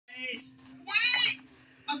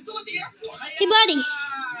Hey, buddy.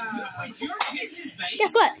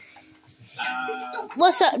 Guess what?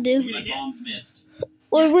 What's up, dude?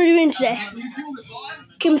 What are we doing today?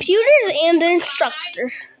 Computers and the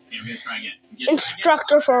instructor.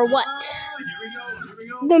 Instructor for what?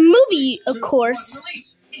 The movie, of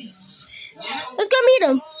course. Let's go meet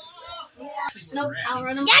him. Nope, I'll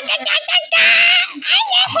run him.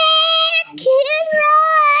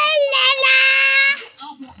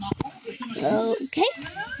 Okay.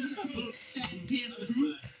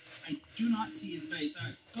 I do not see his face.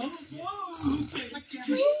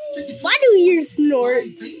 Why do you snort?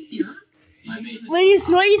 When you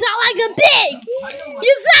snort, you sound like a pig.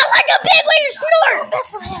 You sound like a pig when you snort.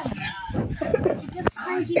 That's him. It gets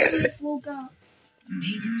crazy when it's woke up.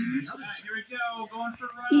 Alright, here we go. Going for a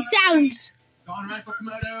run. He sounds. Going right for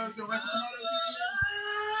Komodos. Go right for Komodos.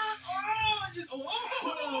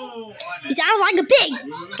 He sounds like a pig.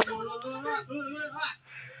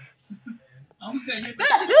 I almost got hit.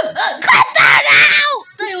 Cut that out!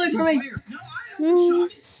 Stay away from me.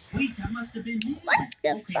 Wait, that must have been me. What the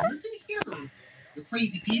Okay, fuck? listen here, you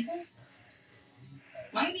crazy people.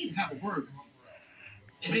 I need to have a word.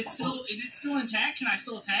 Is it still intact? Can I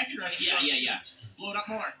still attack it right now? Yeah. Blow it up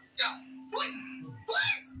more.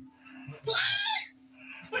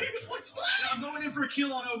 Wait, what's that? I'm going in for a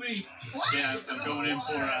kill on OB. Yeah, I'm going in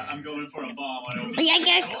for a bomb on OB. Yeah.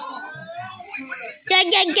 I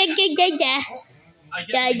Did you get it, Ty,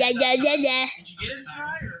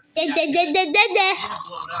 or?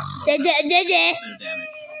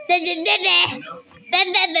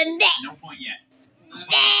 No point yet.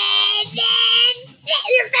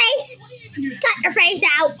 Your face! Cut your face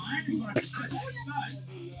out!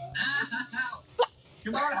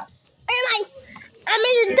 Come on. I'm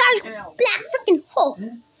in a dark black freaking hole.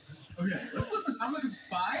 Okay, let's listen. I'm looking for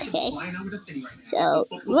 5. Okay. Flying over the city right now.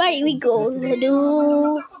 So, what are we going to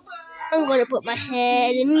do? I'm going to put my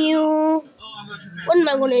head in you. What am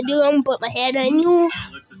I going to do? I'm going to put my head in you. It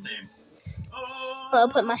looks the same. I'll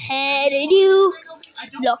put my head in you.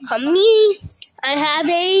 Look at me. I have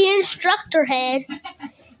a instructor head.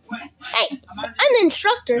 Hey, I'm the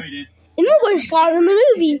instructor. No, you didn't. And we're going to follow in the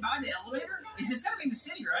movie. By the elevator? Is this gotta be in the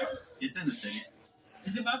city, right? It's in the city.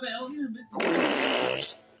 Is it by the elevator?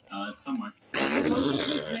 It's somewhere. Oh,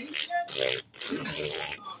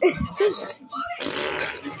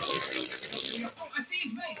 I see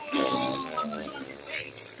his base.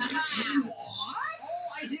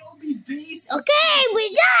 I hit OB's base. Okay, we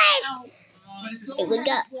done. Hey, wake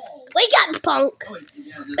up, punk.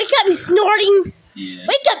 Wake up, you snorting. Yeah.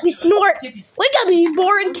 Wake up, you snort. Wake up, you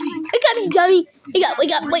boring. Wake up, you dummy. Wake up.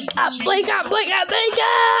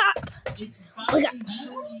 It's by Wake up.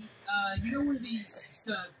 you know where the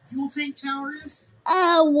fuel tank tower is?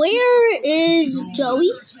 Where is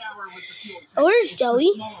Joey? Where's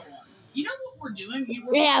Joey? You know what we're doing?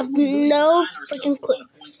 I have no freaking clue.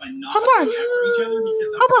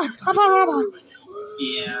 Hop on.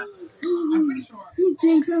 Yeah. I'm pretty sure. He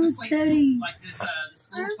thinks I was Teddy. Like this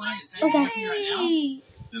little plane is heading Okay. up here right now.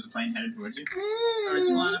 There's a plane headed towards you. Or it's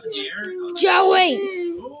flying up in the air. Joey.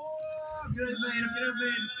 Oh, good man. Get up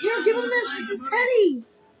in. Here, give him this. It's his Teddy.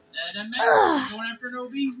 That doesn't matter. We're going after an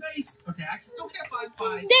OB's base. Okay, I still can't find.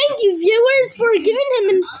 Thank you, viewers, for giving him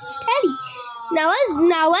a Teddy. Now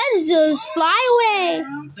let's just fly away.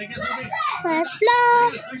 Let's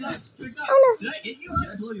fly. Oh no. Did I hit you? Did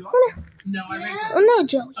I blow you up? No, I ran. Oh no,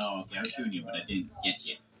 Joey. Oh, okay. I was shooting you, but I didn't get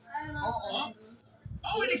you.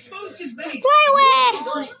 Oh, it exposed his base. Fly away.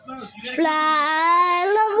 Exposed. You gotta Fly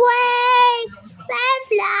away. Let's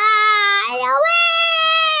fly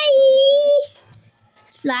away.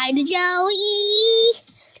 Fly to Joey.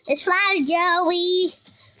 Let's fly to Joey.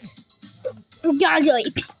 Gone, Joey.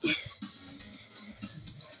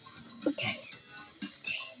 Okay.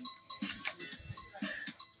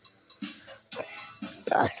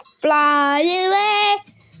 Let's fly away.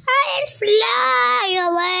 Let's fly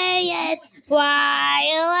away. Let's fly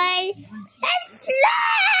away. Let's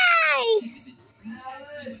fly.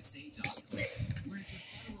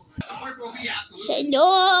 Hello.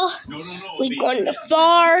 No. We're going to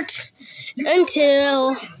fart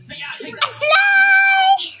until I fly.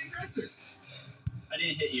 I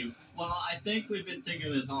didn't hit you. Well, I think we've been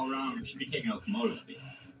thinking this all wrong. We should be taking out Komodo's base.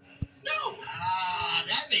 No.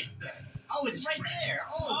 That makes sense. Oh, it's right there.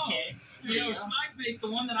 Oh, okay. You know, Smite's base, the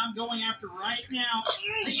one that I'm going after right now.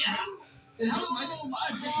 Yeah. Boom! I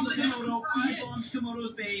bombed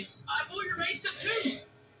Komodo's base. I blew your base up too.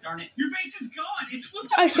 Darn it. Your base is gone. It's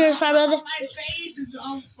flipped Are you serious, my brother? My face is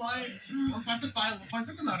on fire. No,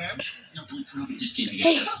 just kidding.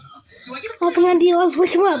 Hey, what's my deal? Let's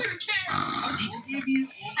wake him up.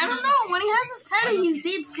 I don't know. When he has his head, he's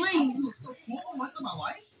deep sleep.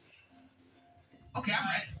 Okay, I'm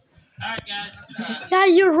ready. Alright, guys. Yeah,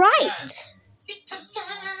 you're right.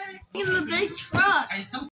 He's in the big truck.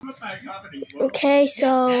 Okay,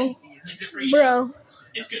 so, Is it for you? bro.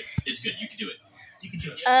 It's good. It's good. You can do it. You can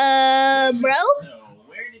do it. Bro? So,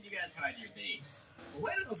 where did you guys hide your base?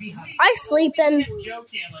 Where did it be? I'm sleeping.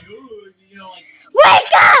 Joking, like, ooh, you know, like,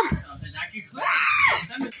 Wake up! something. I can clear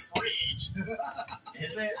it's under the fridge.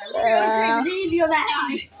 Is it? We need to go that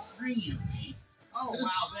high. Oh,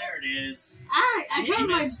 wow, there it is. I You hurt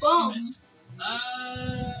my missed, bone. you missed.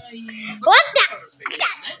 What the?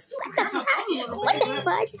 What the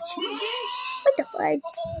fudge? What the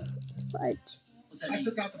fudge? Fudge. I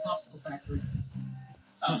took out the popsicle factory.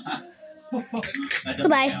 That doesn't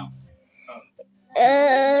Goodbye. count.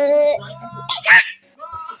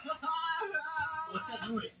 What's that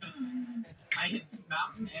noise? I hit the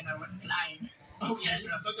mountain and I went flying. Oh, yeah,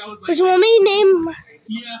 I thought that was Would like... you want me to name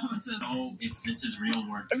Yeah, what's that? Oh, if this is real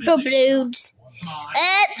world the physics. dudes? Aw,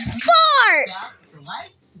 It's Fort!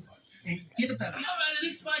 Get a better. No, man,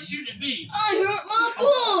 it's my shoot at me. I hurt my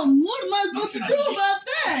bum. What am I supposed to do about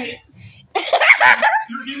that?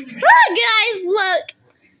 Look, guys, look.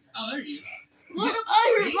 Oh, there you go. What?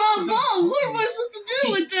 I hurt my bum. What am I supposed to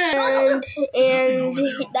do with that?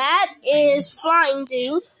 And that is Flying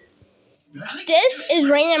Dude. This is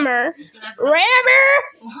Rammer. Rammer!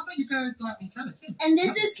 Well, how about you guys go out each other, too? And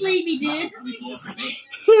this is Sleepy Dude. We blew up the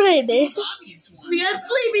base. Right there. We got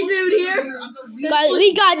Sleepy Dude here. Guys,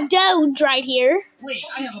 we got Doge right here. Wait,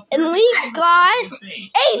 I have a And we got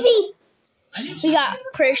base. Avy. We got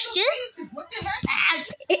Christian.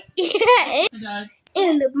 Yeah,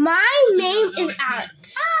 and my name is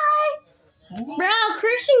Alex. Hi. Bro,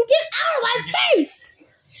 Christian, get out of my face.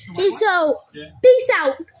 Okay, so, peace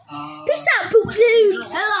out. Peace out, poop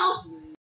dudes. Hello.